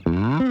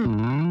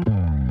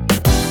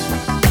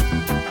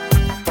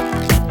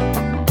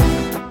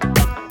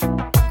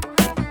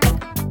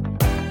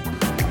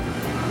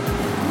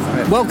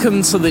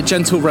Welcome to the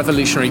Gentle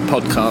Revolutionary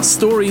podcast,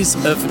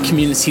 stories of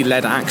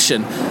community-led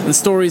action and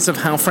stories of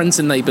how friends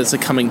and neighbours are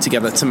coming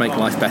together to make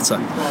life better.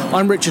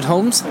 I'm Richard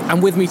Holmes,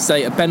 and with me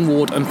today are Ben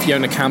Ward and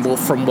Fiona Campbell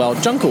from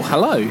World Jungle.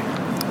 Hello.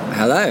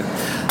 Hello.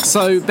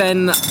 So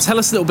Ben, tell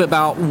us a little bit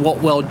about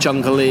what World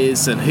Jungle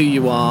is and who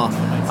you are,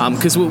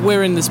 because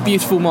we're in this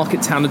beautiful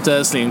market town of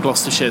Dursley in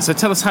Gloucestershire, so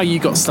tell us how you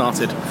got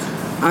started.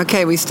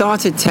 Okay, we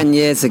started 10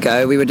 years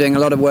ago. We were doing a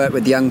lot of work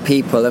with young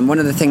people, and one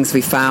of the things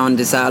we found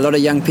is that a lot of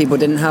young people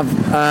didn't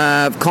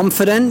have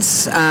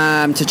confidence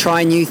to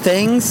try new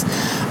things,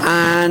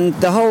 and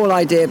the whole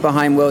idea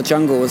behind World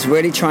Jungle was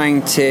really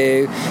trying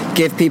to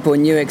give people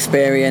new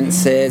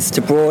experiences,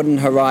 to broaden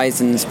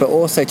horizons, but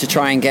also to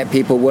try and get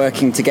people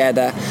working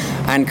together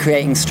and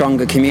creating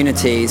stronger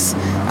communities.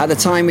 At the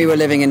time we were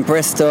living in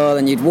Bristol,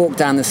 and you'd walk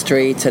down the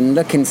street and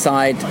look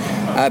inside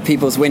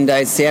people's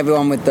windows, see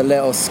everyone with the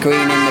little screen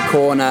in the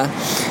corner.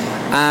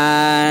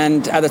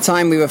 And at the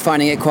time we were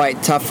finding it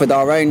quite tough with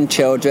our own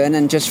children,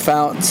 and just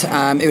felt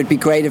it would be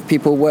great if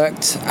people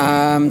worked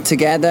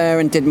together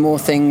and did more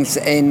things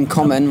in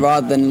common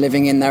rather than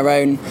living in their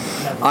own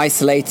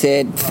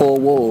isolated four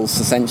walls,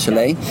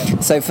 essentially.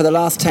 So for the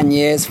last 10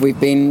 years we've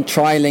been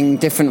trialling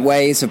different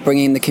ways of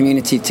bringing the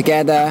community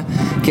together,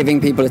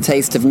 giving people a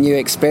taste of new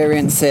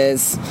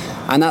experiences,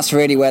 and that's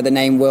really where the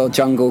name World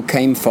Jungle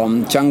came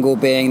from. Jungle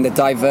being the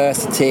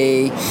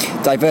diversity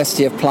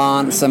of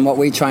plants, and what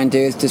we try and do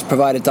is just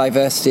provide a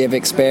diversity of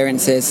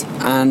experiences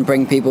and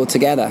bring people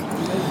together.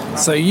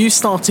 So you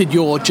started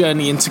your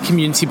journey into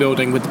community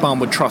building with the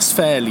Barnwood Trust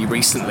fairly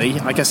recently.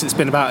 I guess it's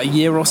been about a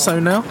year or so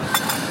now.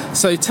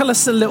 So tell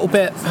us a little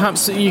bit,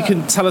 perhaps you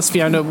can tell us,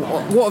 Fiona,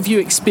 what have you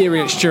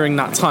experienced during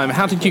that time?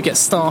 How did you get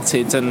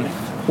started, and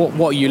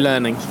what are you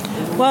learning?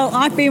 Well,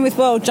 I've been with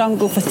World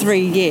Jungle for 3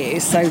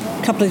 years, so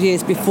a couple of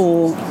years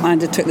before I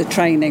undertook the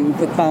training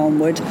with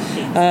Barnwood.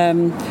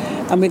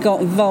 And we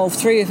got involved.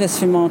 3 of us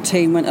from our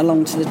team went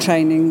along to the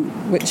training,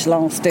 which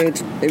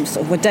lasted, it was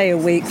sort of a day a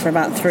week for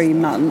about 3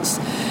 months.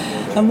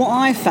 And what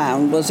I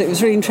found was it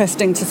was really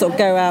interesting to sort of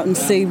go out and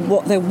see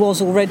what there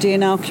was already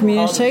in our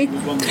community,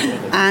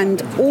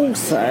 and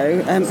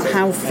also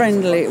how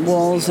friendly it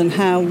was and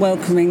how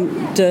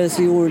welcoming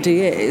Dursley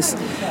already is.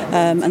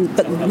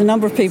 But the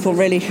number of people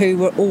really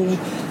who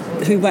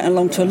went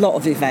along to a lot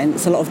of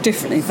events, a lot of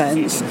different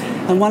events.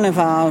 And one of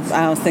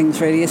our things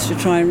really is to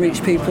try and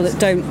reach people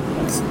that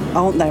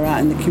aren't there out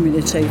in the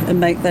community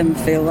and make them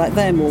feel like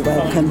they're more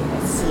welcome.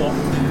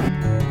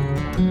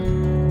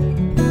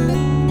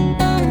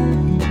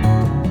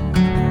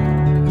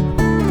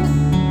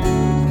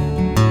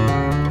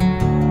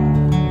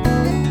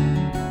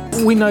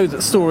 We know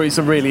that stories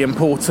are really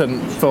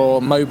important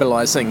for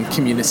mobilising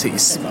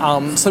communities.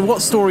 So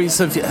what stories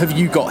have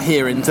you got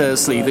here in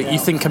Dursley that you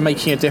think are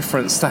making a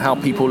difference to how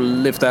people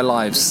live their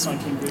lives?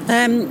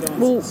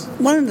 Well,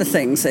 one of the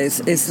things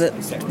is that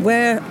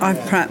where I've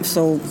perhaps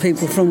or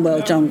people from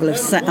World Jungle have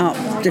set up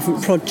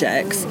different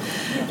projects,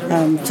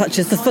 such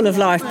as the Full of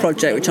Life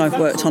project, which I've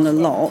worked on a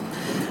lot,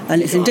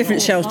 and it's in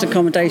different sheltered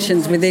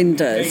accommodations within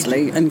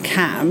Dursley and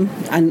Cam,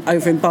 and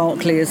over in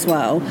Berkeley as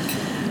well,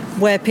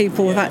 where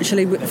people have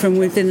actually, from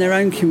within their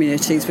own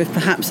communities, with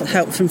perhaps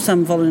help from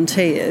some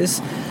volunteers.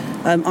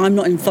 I'm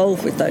not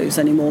involved with those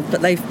anymore,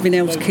 but they've been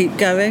able to keep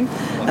going.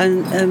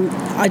 And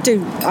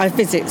I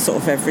visit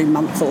sort of every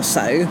month or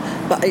so,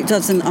 but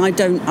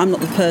I'm not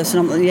the person,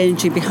 I'm not the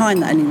energy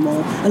behind that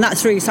anymore. And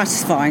that's really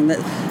satisfying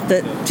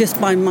that just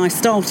by my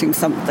starting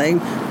something,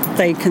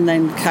 they can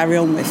then carry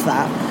on with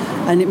that.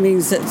 And it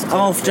means that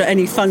after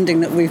any funding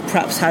that we've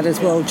perhaps had as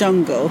World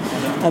Jungle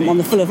on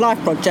the Full of Life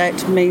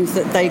project, means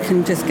that they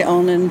can just get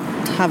on and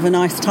have a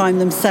nice time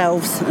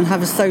themselves and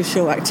have a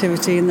social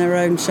activity in their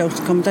own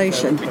sheltered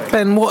accommodation.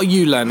 Ben, what are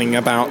you learning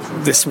about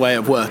this way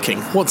of working?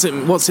 What's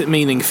it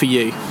meaning for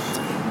you?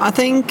 I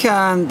think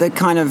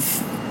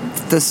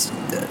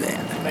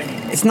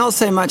it's not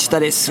so much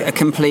that it's a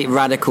complete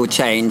radical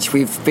change.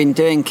 We've been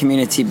doing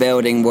community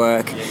building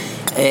work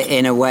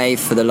in a way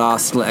for the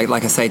last,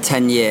 like I say,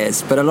 10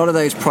 years. But a lot of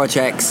those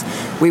projects,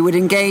 we would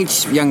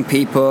engage young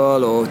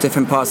people or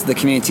different parts of the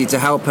community to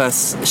help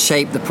us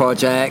shape the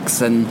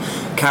projects and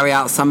carry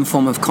out some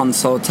form of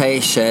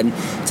consultation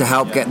to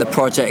help get the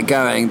project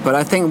going. But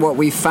I think what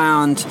we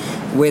found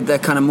with the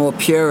kind of more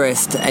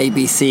purist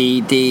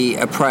ABCD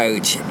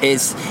approach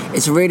is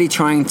really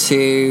trying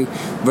to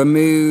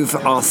remove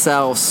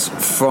ourselves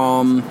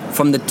from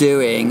the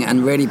doing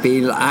and really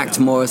act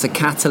more as a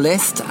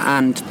catalyst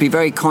and be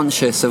very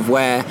conscious of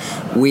where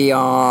we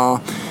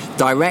are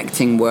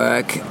directing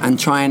work and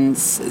try and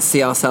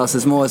see ourselves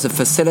as more as a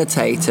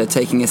facilitator,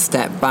 taking a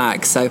step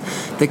back. So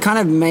the kind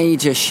of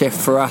major shift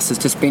for us has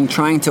just been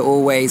trying to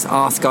always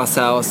ask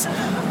ourselves,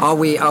 are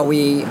we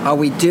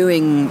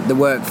doing the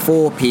work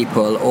for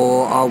people,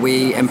 or are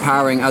we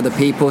empowering other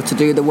people to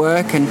do the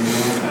work? And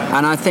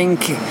I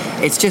think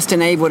it's just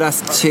enabled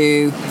us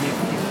to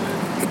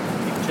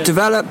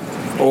develop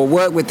or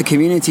work with the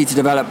community to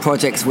develop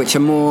projects which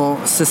are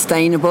more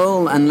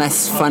sustainable and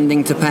less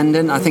funding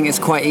dependent. I think it's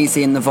quite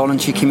easy in the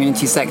voluntary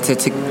community sector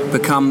to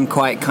become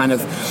quite kind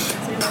of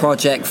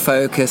project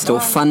focused or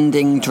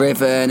funding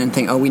driven and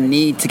think, oh, we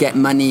need to get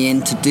money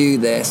in to do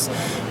this.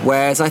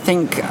 Whereas I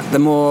think the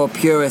more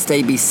purist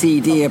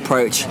ABCD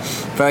approach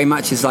very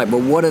much is like,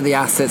 well, what are the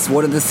assets,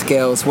 what are the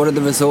skills, what are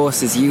the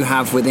resources you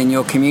have within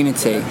your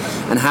community,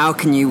 and how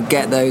can you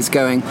get those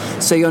going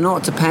so you're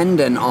not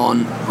dependent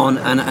on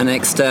an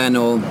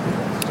external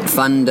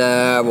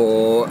funder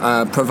or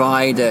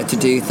provider to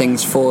do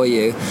things for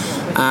you.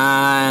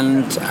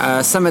 And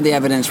some of the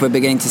evidence we're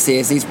beginning to see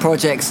is these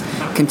projects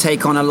can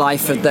take on a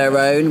life of their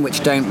own,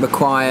 which don't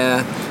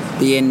require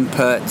the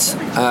input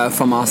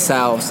from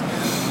ourselves.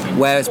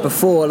 Whereas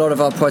before, a lot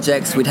of our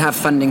projects, we'd have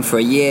funding for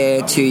a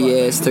year, 2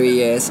 years, 3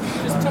 years.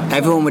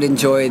 Everyone would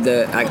enjoy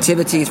the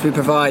activities we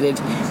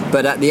provided,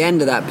 but at the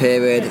end of that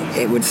period,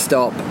 it would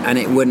stop and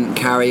it wouldn't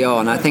carry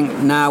on. I think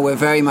now we're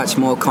very much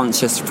more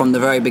conscious from the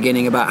very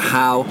beginning about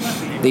how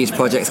these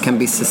projects can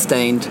be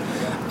sustained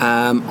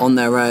on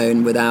their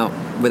own without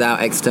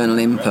external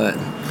input.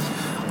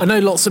 I know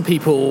lots of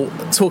people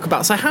talk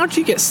about, so how do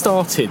you get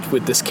started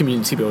with this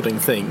community building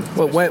thing?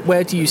 Well,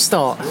 where do you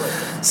start?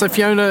 So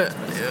Fiona,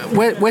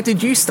 where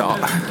did you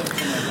start?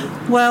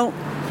 Well,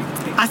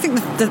 I think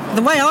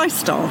the way I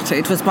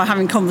started was by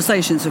having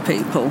conversations with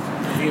people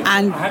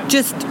and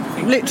just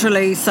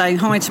literally saying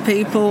hi to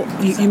people.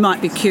 You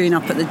might be queuing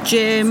up at the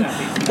gym,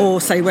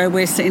 or say where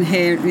we're sitting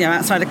here,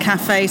 outside a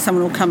cafe,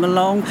 someone will come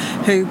along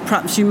who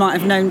perhaps you might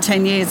have known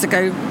 10 years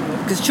ago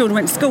because children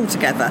went to school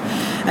together.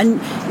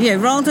 And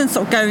rather than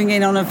sort of going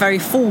in on a very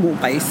formal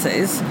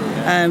basis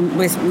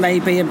with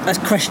maybe a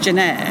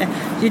questionnaire,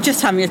 you're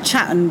just having a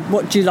chat and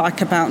what do you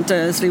like about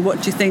Dursley,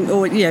 what do you think,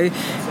 or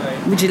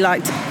would you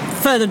like to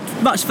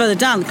much further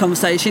down the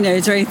conversation,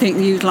 is there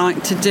anything you'd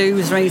like to do?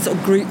 Is there any sort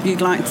of group you'd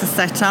like to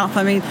set up?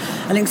 I mean,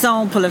 an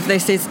example of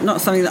this is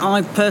not something that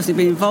I've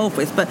personally been involved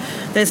with, but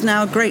there's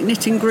now a great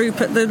knitting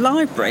group at the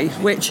library,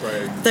 which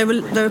there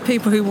were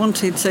people who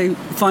wanted to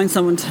find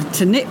someone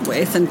to knit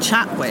with and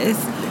chat with.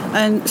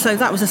 And so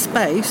that was a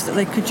space that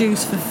they could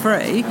use for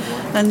free.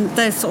 And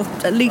there's sort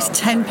of at least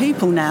 10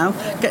 people now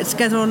get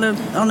together on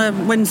a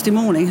Wednesday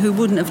morning who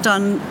wouldn't have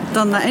done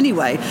that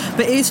anyway.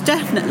 But it's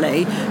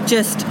definitely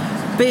just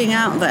being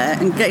out there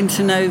and getting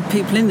to know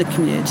people in the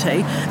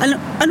community,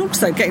 and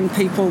also getting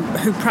people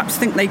who perhaps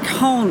think they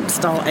can't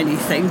start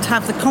anything to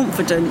have the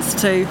confidence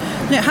to,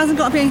 it hasn't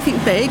got to be anything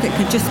big, it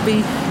could just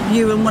be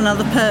you and one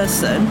other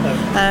person,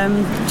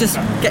 just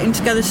getting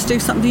together to do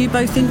something you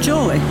both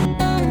enjoy.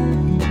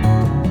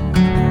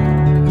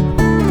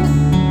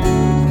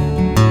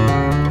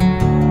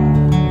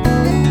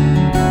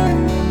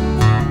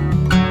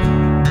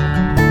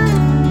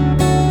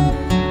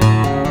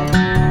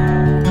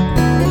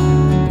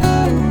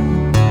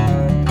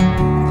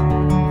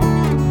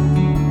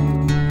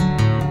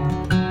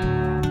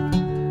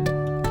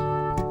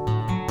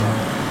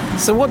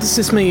 So what does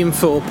this mean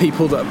for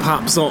people that are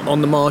perhaps on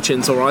the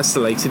margins or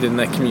isolated in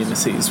their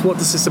communities? What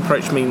does this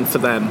approach mean for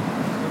them?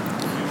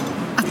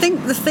 I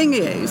think the thing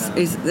is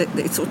that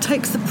it sort of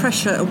takes the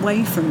pressure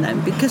away from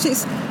them, because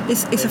it's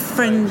a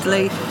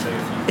friendly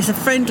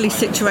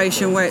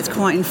situation where it's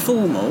quite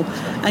informal,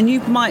 and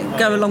you might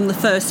go along the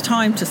first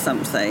time to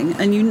something,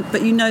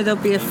 but there'll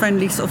be a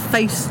friendly sort of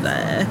face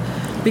there,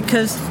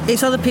 because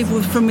it's other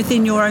people from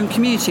within your own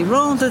community,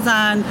 rather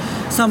than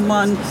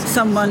someone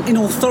in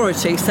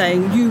authority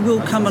saying you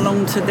will come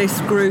along to this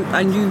group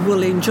and you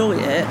will enjoy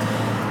it.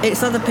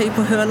 It's other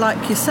people who are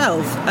like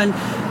yourself, and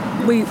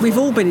we've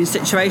all been in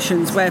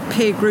situations where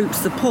peer group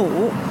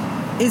support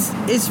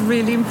is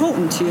really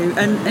important to you,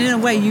 and in a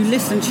way you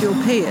listen to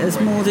your peers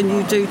more than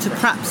you do to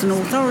perhaps an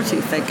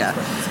authority figure,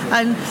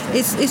 and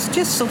it's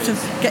just sort of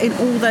getting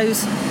all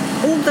those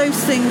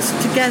things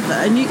together.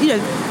 And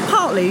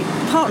partly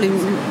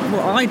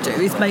what I do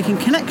is making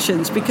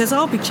connections, because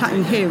I'll be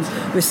chatting here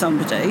with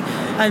somebody,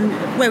 and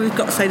where we've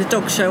got, say, the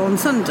dog show on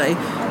Sunday,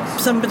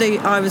 somebody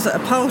I was at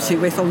a party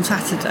with on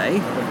Saturday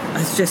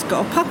has just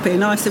got a puppy,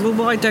 and I said, well,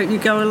 why don't you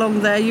go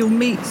along there? You'll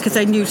meet, because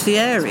they're new to the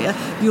area,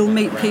 you'll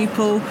meet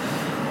people.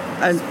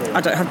 And I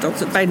don't have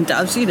dogs, but Ben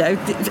does,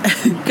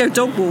 go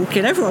dog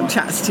walking, everyone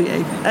chats to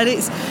you. And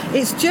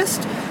it's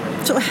just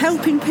sort of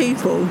helping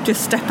people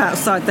just step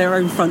outside their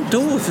own front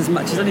doors as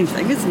much as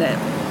anything, isn't it?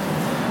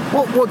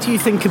 What do you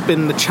think have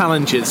been the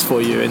challenges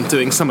for you in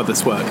doing some of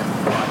this work?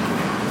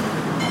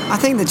 I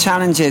think the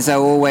challenges are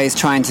always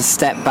trying to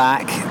step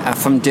back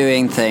from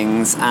doing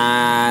things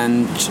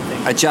and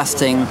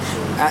adjusting.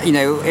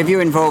 If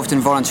you're involved in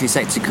voluntary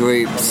sector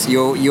groups,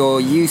 you're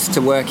used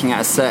to working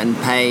at a certain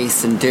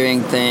pace and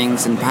doing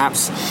things, and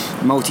perhaps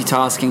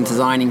multitasking,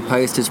 designing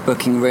posters,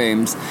 booking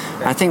rooms.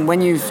 I think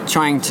when you're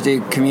trying to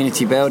do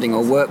community building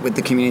or work with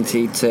the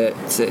community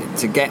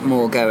to get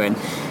more going,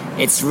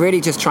 it's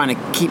really just trying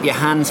to keep your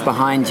hands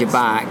behind your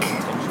back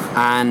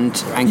and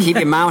keep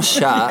your mouth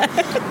shut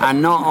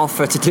and not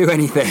offer to do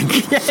anything,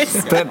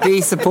 yes. But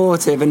be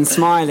supportive and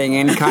smiling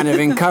and kind of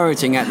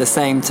encouraging at the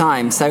same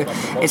time. So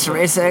it's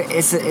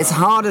a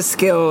harder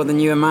skill than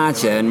you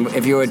imagine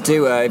if you're a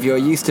doer, if you're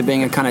used to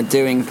being a kind of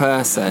doing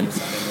person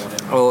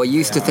or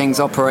used to things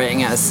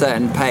operating at a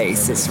certain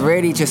pace. It's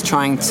really just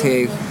trying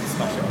to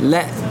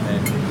let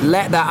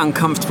let that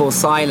uncomfortable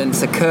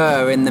silence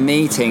occur in the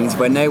meetings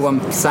where no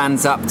one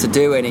stands up to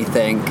do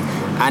anything,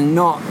 and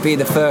not be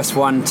the first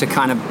one to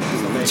kind of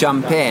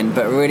jump in,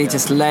 but really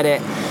just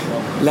let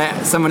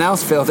someone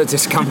else feel the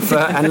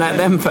discomfort and let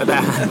them put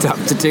their hand up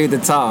to do the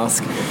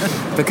task.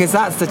 Because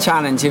that's the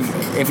challenge.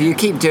 If you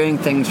keep doing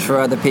things for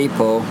other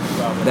people,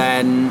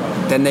 then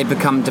they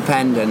become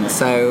dependent.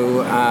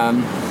 So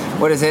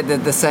what is it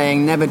that the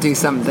saying, never do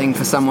something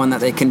for someone that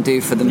they can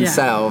do for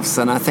themselves?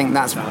 And I think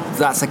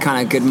that's a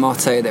kind of good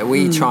motto that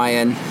we try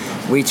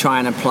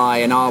and apply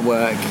in our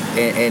work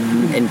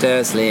in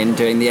Dursley and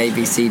doing the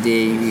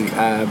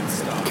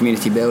ABCD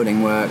community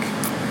building work.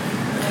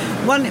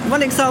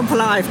 One example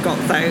I've got,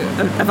 though,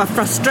 of a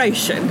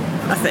frustration,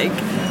 I think,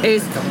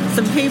 is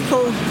some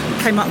people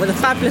came up with a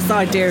fabulous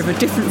idea of a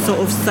different sort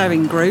of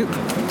sewing group.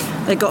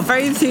 They got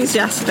very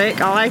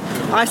enthusiastic.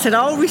 I said,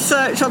 I'll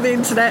research on the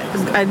internet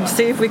and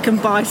see if we can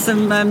buy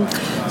some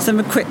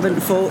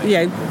equipment for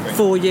you,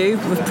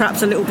 with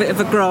perhaps a little bit of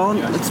a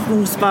grant, a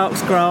small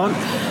Sparks grant.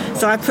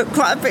 So I put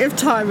quite a bit of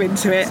time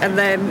into it, and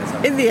then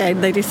in the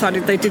end they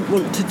decided they didn't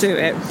want to do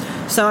it.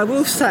 So I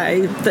will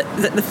say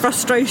that the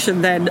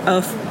frustration then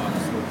of,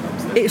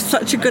 it's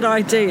such a good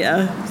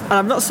idea, and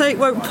I'm not saying it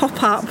won't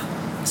pop up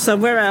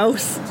somewhere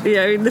else,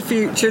 in the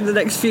future, in the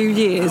next few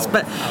years,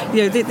 but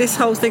this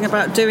whole thing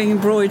about doing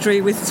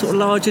embroidery with sort of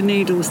larger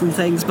needles and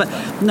things, but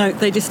no,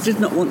 they just did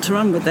not want to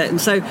run with it. And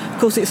so, of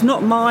course, it's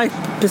not my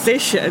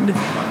position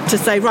to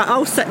say, right,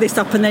 I'll set this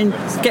up and then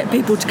get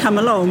people to come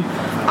along.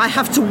 I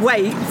have to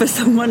wait for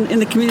someone in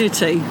the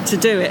community to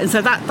do it. And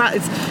so that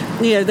is,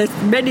 there's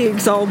many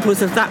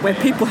examples of that where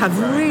people have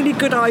really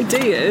good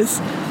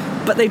ideas,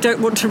 but they don't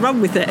want to run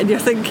with it, and you're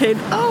thinking,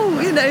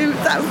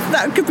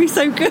 that could be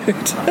so good.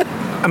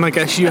 And I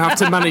guess you have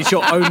to manage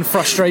your own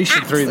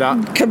frustration through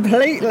that.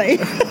 Completely.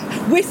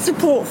 With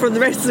support from the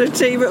rest of the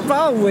team at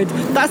Barnwood.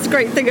 That's the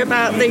great thing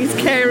about these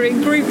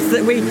caring groups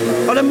that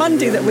on a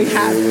Monday that we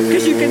have,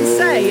 because you can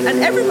say,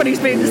 and everybody's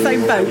been in the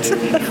same boat.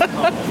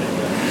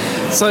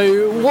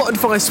 So what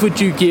advice would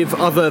you give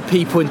other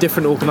people in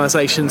different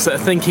organisations that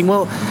are thinking,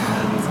 well,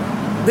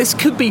 this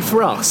could be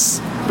for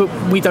us, but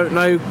we don't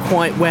know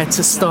quite where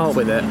to start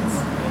with it?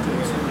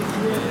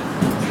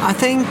 I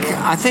think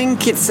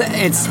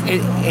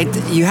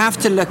you have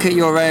to look at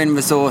your own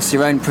resource,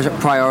 your own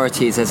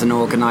priorities as an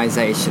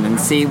organisation, and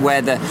see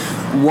what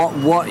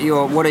are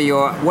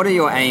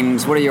your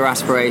aims, what are your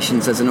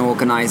aspirations as an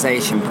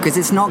organisation, because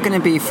it's not going to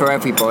be for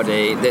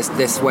everybody.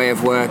 This way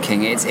of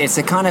working, it's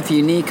a kind of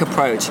unique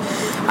approach,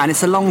 and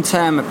it's a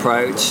long-term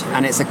approach,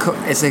 and it's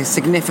a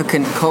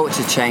significant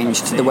culture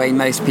change to the way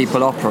most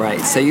people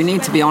operate. So you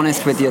need to be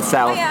honest with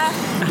yourself.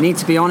 You need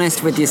to be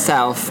honest with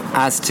yourself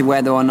as to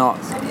whether or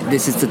not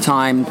this is the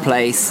time,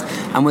 place,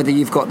 and whether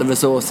you've got the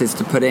resources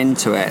to put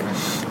into it.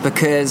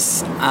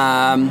 Because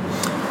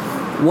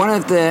one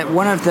of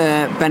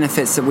the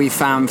benefits that we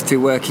found through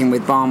working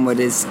with Barnwood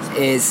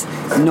is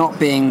not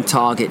being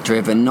target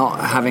driven, not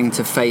having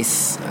to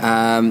face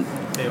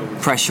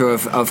pressure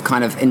of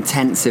kind of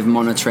intensive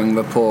monitoring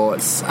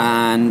reports,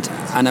 and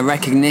a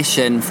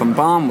recognition from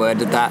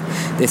Barnwood that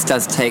this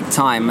does take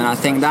time. And I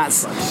think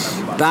that's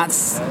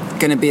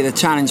going to be the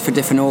challenge for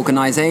different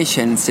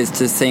organisations, is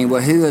to think,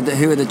 well, who are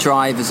the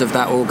drivers of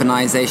that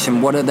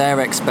organisation? What are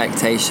their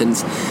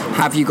expectations?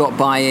 Have you got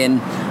buy-in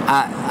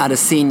at a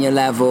senior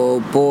level,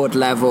 board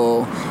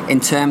level, in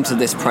terms of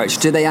this approach?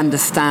 Do they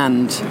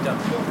understand?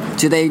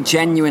 Do they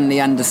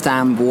genuinely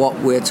understand what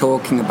we're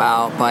talking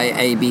about by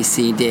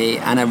ABCD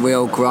and a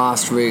real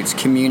grassroots,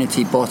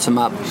 community,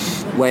 bottom-up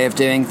way of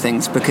doing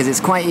things? Because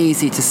it's quite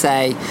easy to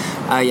say,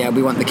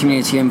 we want the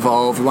community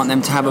involved, we want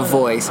them to have a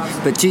voice,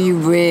 but do you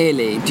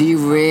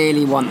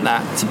really want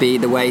that to be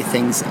the way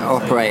things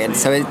operate? And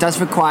so it does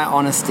require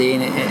honesty,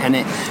 and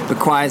it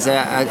requires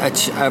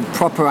a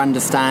proper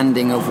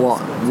understanding of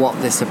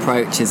what this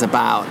approach is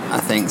about,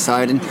 I think. So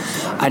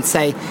I'd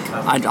say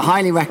I'd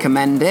highly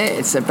recommend it.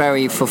 It's a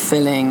very fulfilling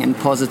and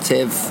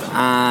positive,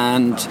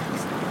 and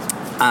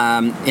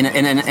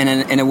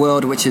in a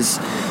world which is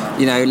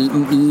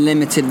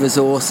limited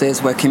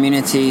resources, where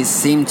communities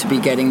seem to be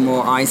getting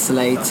more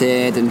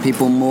isolated and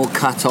people more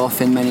cut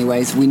off in many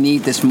ways, we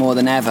need this more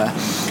than ever.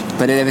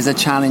 But there is a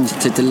challenge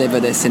to deliver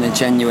this in a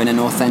genuine and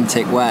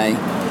authentic way.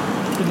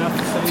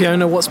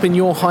 Fiona, what's been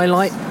your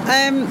highlight?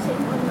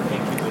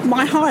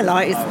 My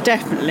highlight is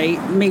definitely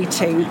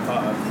meeting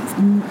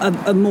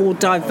a more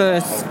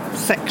diverse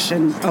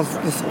section of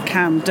the sort of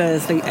Cam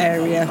Dursley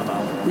area.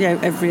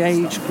 Every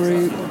age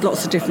group,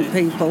 lots of different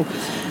people.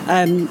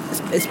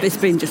 It's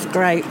been just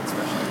great.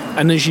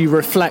 And as you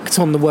reflect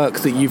on the work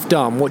that you've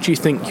done, what do you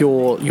think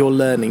your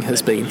learning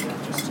has been?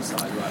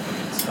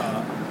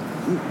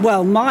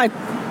 Well, my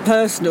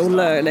personal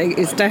learning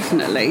is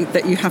definitely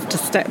that you have to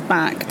step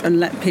back and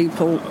let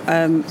people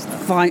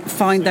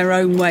find their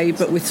own way,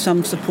 but with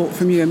some support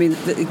from you. I mean,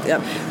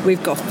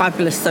 we've got a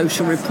fabulous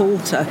social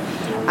reporter,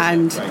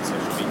 and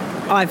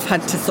I've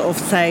had to sort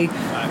of say,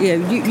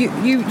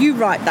 you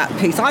write that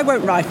piece. I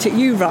won't write it.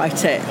 You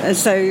write it. And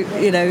so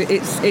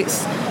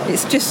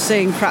it's just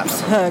seeing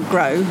perhaps her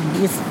grow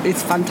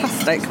is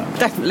fantastic.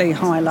 Definitely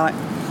highlight.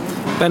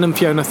 Ben and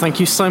Fiona, thank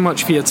you so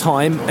much for your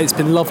time. It's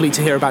been lovely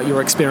to hear about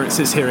your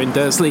experiences here in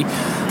Dursley,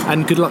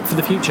 and good luck for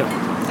the future.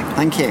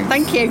 Thank you.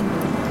 Thank you.